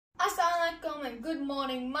and good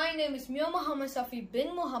morning. My name is Mir Muhammad Safi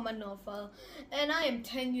bin Muhammad Naufal and I am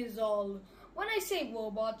 10 years old. When I say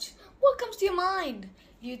robots, what comes to your mind?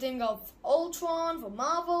 Do you think of Ultron from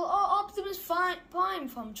Marvel or Optimus Prime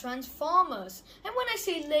from Transformers? And when I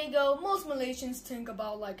say Lego, most Malaysians think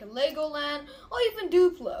about like a Legoland or even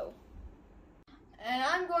Duplo. And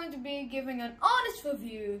I'm going to be giving an honest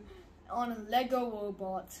review on a Lego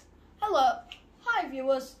robot. Hello, hi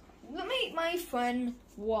viewers. Meet my friend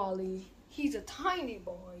Wally. He's a tiny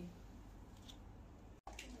boy.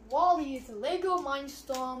 Wally is a Lego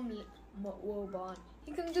Mindstorm robot.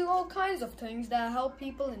 He can do all kinds of things that help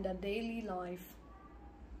people in their daily life.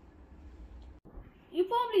 You've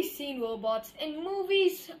probably seen robots in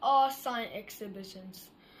movies or science exhibitions.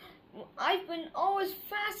 I've been always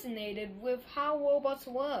fascinated with how robots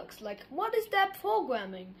works, like what is their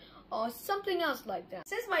programming or something else like that.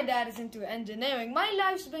 Since my dad is into engineering, my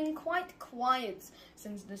life's been quite quiet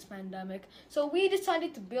since this pandemic, so we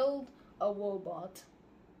decided to build a robot.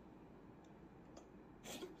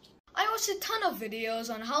 I watched a ton of videos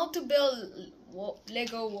on how to build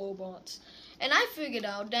Lego robots, and I figured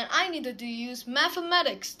out that I needed to use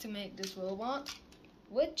mathematics to make this robot,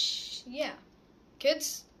 which, yeah,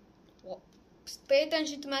 kids, pay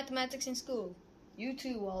attention to mathematics in school. You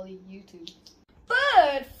too, Wally, you too.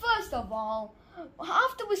 But first of all,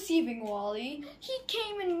 after receiving Wally, he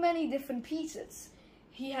came in many different pieces.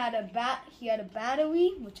 He had a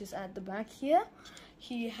battery, which is at the back here.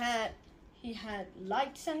 He had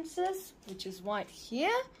light sensors, which is right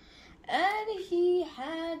here, and he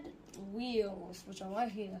had wheels, which are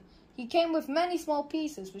right here. He came with many small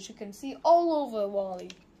pieces, which you can see all over Wally.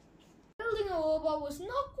 Building a robot was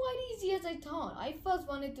not quite easy as I thought. I first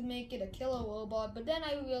wanted to make it a killer robot, but then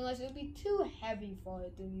I realized it would be too heavy for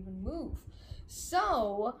it to even move.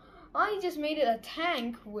 So I just made it a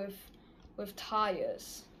tank with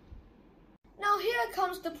tires. Now here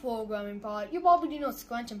comes the programming part. You probably know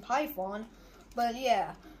Scratch and Python, but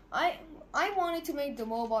yeah, I wanted to make the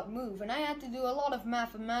robot move, and I had to do a lot of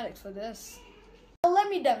mathematics for this. So let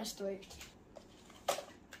me demonstrate.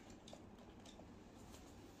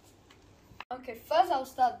 Okay, first I'll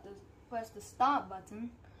press the start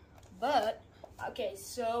button, but okay,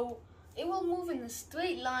 so it will move in a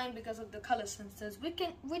straight line because of the color sensors,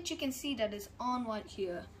 which you can see that is on right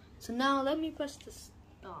here. So now let me press the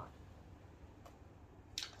start.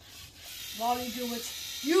 While you do it,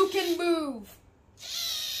 you can move,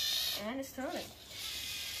 and it's turning.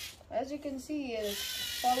 As you can see, it is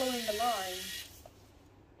following the line.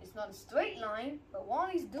 It's not a straight line, but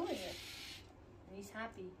Wally's doing it, and he's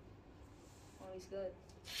happy. He's good.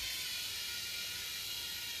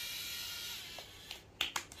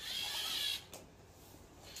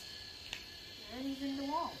 And he's in the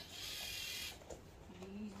wall.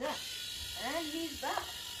 He's there. And he's back.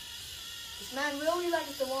 This man really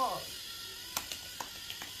likes the wall.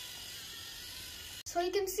 So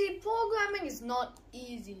you can see programming is not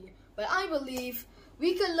easy, but I believe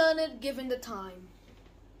we can learn it given the time.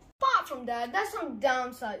 Apart from that, there's some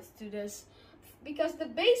downsides to this, because the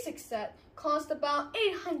basic set cost about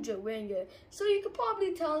 800 ringgit. So you could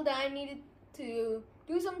probably tell that I needed to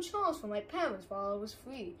do some chores for my parents while I was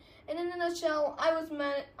free. And in a nutshell,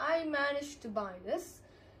 I managed to buy this.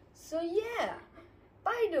 So yeah.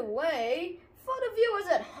 By the way, for the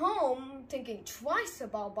viewers at home thinking twice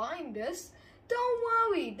about buying this, don't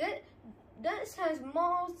worry. This has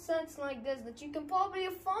more sets like this that you can probably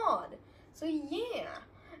afford. So yeah.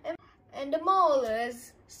 And the moral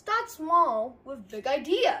is, start small with big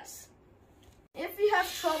ideas. If you have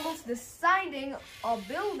troubles deciding or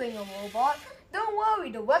building a robot, don't worry,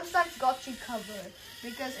 the website's got you covered,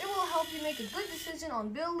 because it will help you make a good decision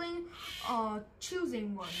on building or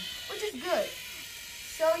choosing one, which is good.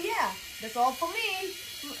 So yeah, that's all for me.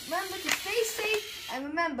 Remember to stay safe, and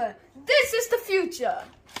remember, this is the future.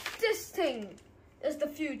 This thing is the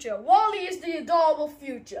future. Wally is the adorable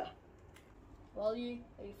future. Wally,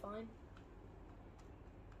 are you fine?